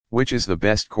Which is the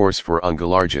best course for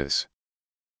AngularJs?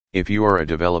 If you are a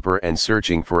developer and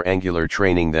searching for Angular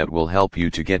training that will help you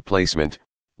to get placement,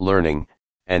 learning,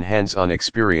 and hands-on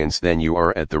experience, then you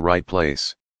are at the right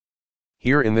place.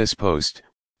 Here in this post,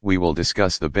 we will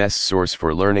discuss the best source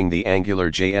for learning the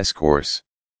AngularJs course.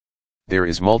 There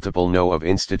is multiple know of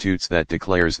institutes that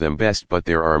declares them best, but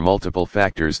there are multiple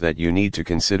factors that you need to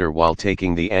consider while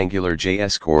taking the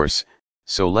AngularJs course,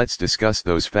 so let's discuss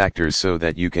those factors so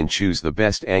that you can choose the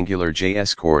best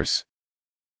AngularJs course.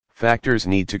 Factors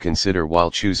need to consider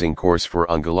while choosing course for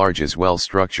AngularJs.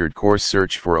 Well-structured course.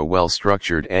 Search for a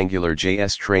well-structured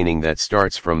AngularJs training that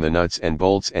starts from the nuts and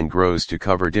bolts and grows to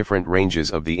cover different ranges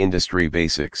of the industry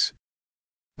basics.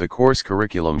 The course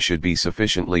curriculum should be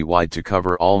sufficiently wide to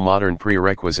cover all modern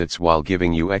prerequisites while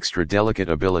giving you extra delicate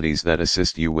abilities that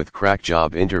assist you with crack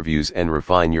job interviews and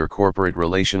refine your corporate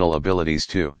relational abilities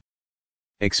too.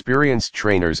 Experienced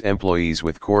trainers. Employees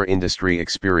with core industry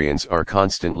experience are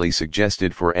constantly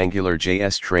suggested for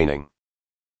AngularJs training.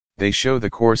 They show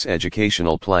the course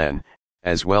educational plan,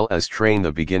 as well as train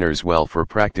the beginners well for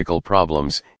practical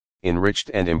problems,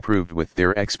 enriched and improved with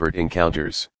their expert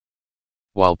encounters.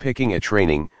 While picking a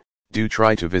training, do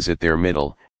try to visit their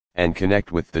middle, and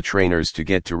connect with the trainers to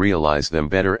get to realize them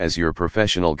better as your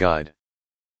professional guide.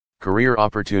 Career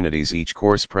opportunities. Each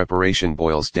course preparation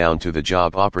boils down to the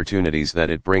job opportunities that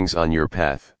it brings on your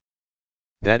path.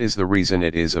 That is the reason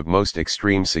it is of most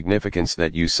extreme significance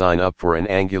that you sign up for an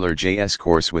AngularJs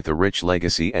course with a rich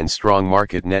legacy and strong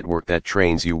market network that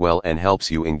trains you well and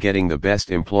helps you in getting the best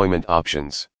employment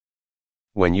options.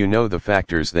 When you know the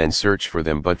factors, then search for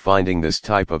them, but finding this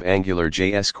type of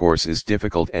AngularJs course is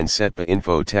difficult, and Setpa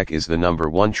Infotech is the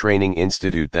 #1 training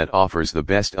institute that offers the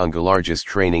best AngularJs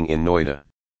training in Noida.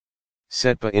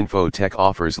 Setpa Infotech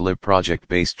offers live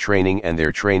project-based training, and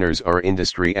their trainers are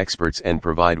industry experts and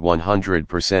provide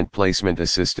 100% placement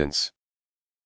assistance.